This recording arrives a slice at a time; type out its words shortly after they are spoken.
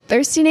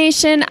Thirsty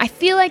Nation, I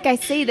feel like I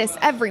say this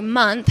every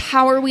month.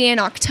 How are we in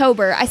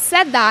October? I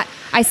said that,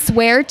 I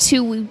swear,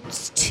 2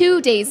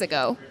 days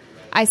ago.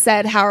 I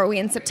said, how are we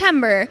in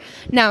September?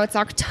 Now it's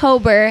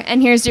October,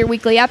 and here's your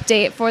weekly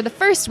update for the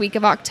first week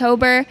of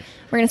October.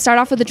 We're going to start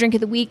off with the drink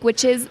of the week,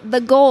 which is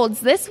the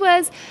Golds. This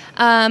was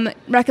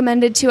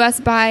recommended to us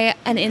by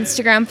an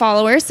Instagram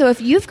follower. So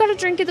if you've got a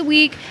drink of the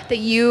week that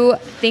you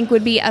think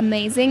would be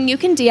amazing, you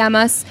can DM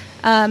us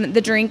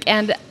the drink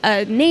and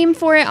a name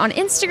for it on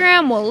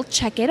Instagram. We'll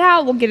check it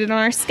out. We'll get it on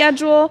our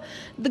schedule.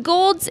 The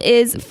Golds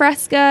is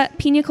Fresca,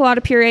 Pina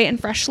Colada Puree,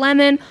 and fresh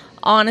lemon.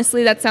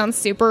 Honestly, that sounds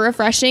super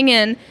refreshing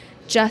and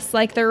just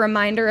like the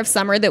reminder of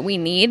summer that we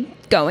need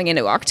going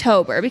into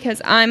October, because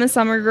I'm a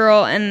summer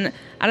girl and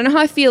I don't know how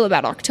I feel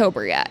about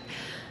October yet.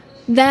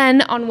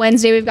 Then on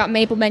Wednesday, we've got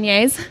maple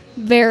beignets.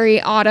 Very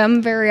autumn,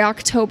 very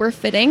October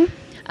fitting.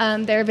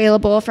 They're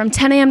available from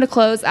 10 a.m. to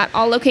close at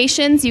all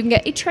locations. You can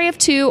get a tray of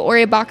 2 or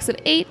a box of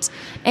 8.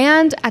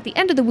 And at the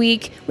end of the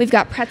week, we've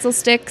got pretzel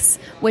sticks,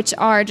 which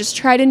are just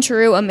tried and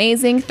true,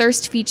 amazing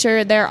thirst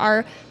feature. There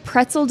are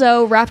pretzel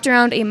dough wrapped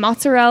around a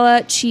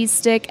mozzarella cheese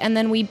stick, and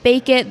then we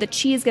bake it. The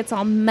cheese gets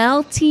all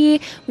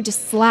melty. We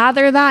just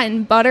slather that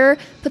in butter,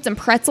 put some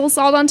pretzel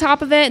salt on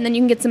top of it, and then you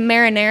can get some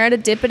marinara to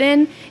dip it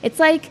in. It's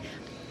like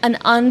an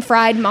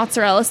unfried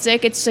mozzarella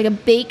stick. It's like a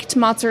baked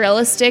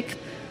mozzarella stick,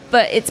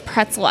 but it's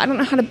pretzel. I don't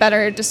know how to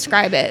better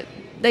describe it.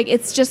 Like,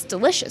 it's just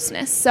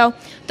deliciousness. So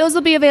those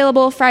will be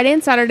available Friday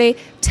and Saturday,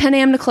 10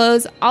 a.m. to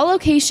close. All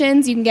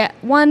locations, you can get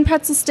 1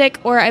 pretzel stick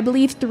or I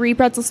believe 3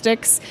 pretzel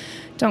sticks.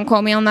 Don't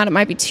quote me on that. It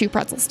might be 2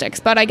 pretzel sticks,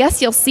 but I guess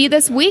you'll see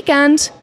this weekend.